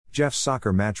Jeff's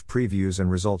soccer match previews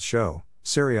and results show,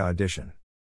 Serie A edition.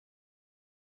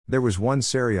 There was one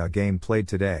Serie A game played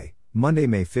today, Monday,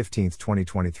 May 15,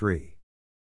 2023.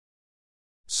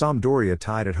 Sampdoria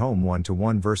tied at home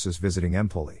 1-1 versus visiting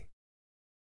Empoli.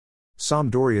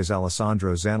 Sampdoria's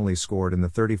Alessandro Zanoli scored in the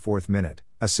 34th minute,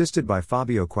 assisted by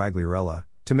Fabio Quagliarella,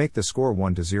 to make the score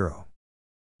 1-0.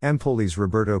 Empoli's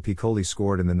Roberto Piccoli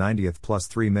scored in the 90th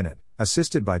 +3 minute,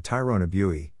 assisted by Tyrone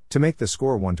Abui, to make the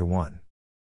score 1-1.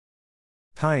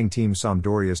 Tying team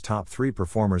Sampdoria's top three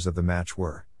performers of the match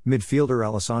were midfielder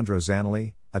Alessandro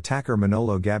Zanoli, attacker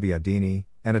Manolo Gabbiadini,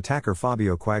 and attacker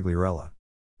Fabio Quagliarella.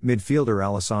 Midfielder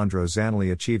Alessandro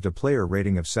Zanoli achieved a player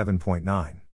rating of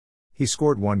 7.9. He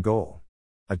scored one goal.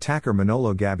 Attacker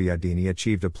Manolo Gabbiadini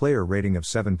achieved a player rating of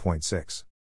 7.6.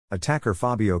 Attacker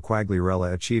Fabio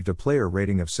Quagliarella achieved a player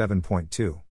rating of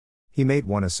 7.2. He made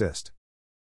one assist.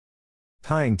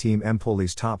 Tying team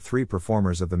Empoli's top three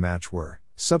performers of the match were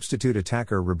substitute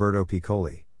attacker Roberto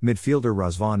Piccoli, midfielder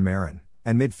Razvan Marin,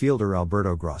 and midfielder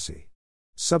Alberto Grossi.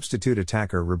 Substitute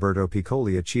attacker Roberto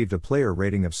Piccoli achieved a player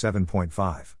rating of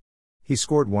 7.5. He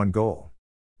scored one goal.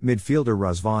 Midfielder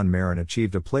Razvan Marin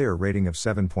achieved a player rating of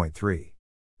 7.3.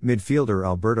 Midfielder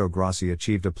Alberto Grossi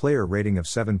achieved a player rating of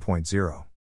 7.0.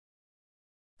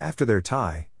 After their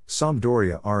tie,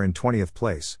 Sampdoria are in 20th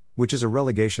place, which is a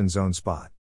relegation zone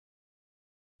spot.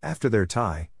 After their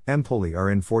tie, Empoli are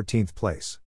in 14th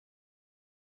place.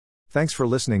 Thanks for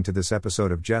listening to this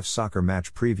episode of Jeff's Soccer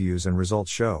Match Previews and Results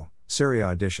Show, Serie A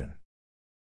edition.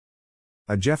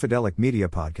 A Jeffadelic Media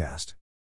Podcast.